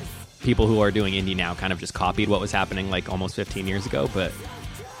means people who are doing indie now kind of just copied what was happening like almost 15 years ago. But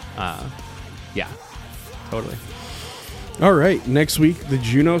yeah, totally. All right, next week, the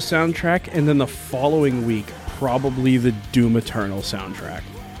Juno soundtrack, and then the following week, probably the Doom Eternal soundtrack.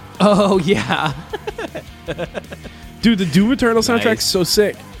 Oh, yeah. Dude, the Doom Eternal soundtrack's Nice. so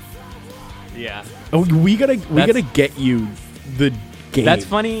sick. Yeah. Oh, we gotta get you the game. That's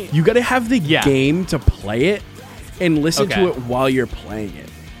funny. You gotta have the Yeah. game to play it and listen to Okay. it while you're playing it,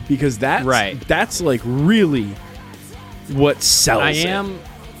 because that's Right. that's like really what sells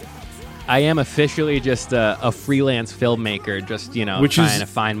I am officially just a freelance filmmaker, just, Which is- trying to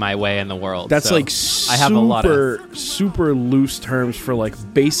find my way in the world. That's So like I have a lot of super loose terms for like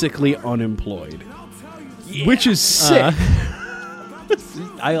basically unemployed, which is sick.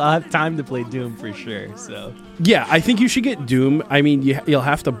 I'll have time to play Doom for sure. So Yeah, I think you should get Doom. I mean, you'll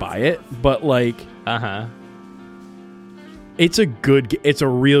have to buy it, but like, it's a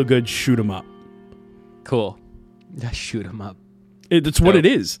real good shoot 'em up. cool. Shoot 'em up. That's what Dope. it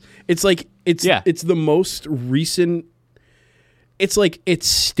is. It's like it's the most recent. It's like it's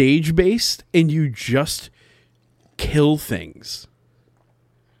stage based, and you just kill things.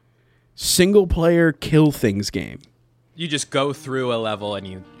 Single player kill things game. You just go through a level and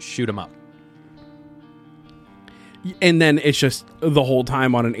you shoot 'em up. And then it's just the whole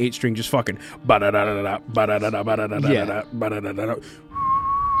time on an 8-string, just fucking ba-da-da-da-da, ba-da-da-da, ba-da-da-da-da, Yeah. ba-da-da-da-da.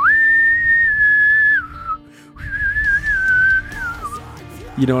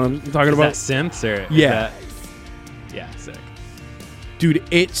 You know what I'm talking about? Is that synths or Yeah. Yeah, sick. Dude,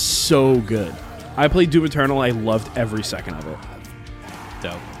 it's so good. I played Doom Eternal. I loved every second of it.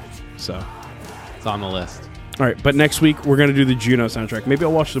 Dope. So, It's on the list. All right, but next week we're gonna do the Juno soundtrack. Maybe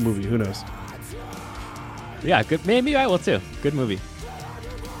I'll watch the movie. Who knows? Yeah, good. Maybe I will too. Good movie.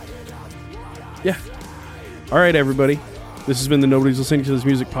 Yeah. All right, everybody. This has been the Nobody's Listening to This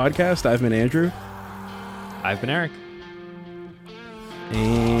Music podcast. I've been Andrew. I've been Eric.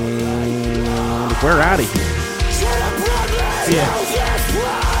 And we're out of here.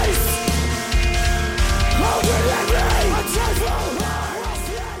 Yeah.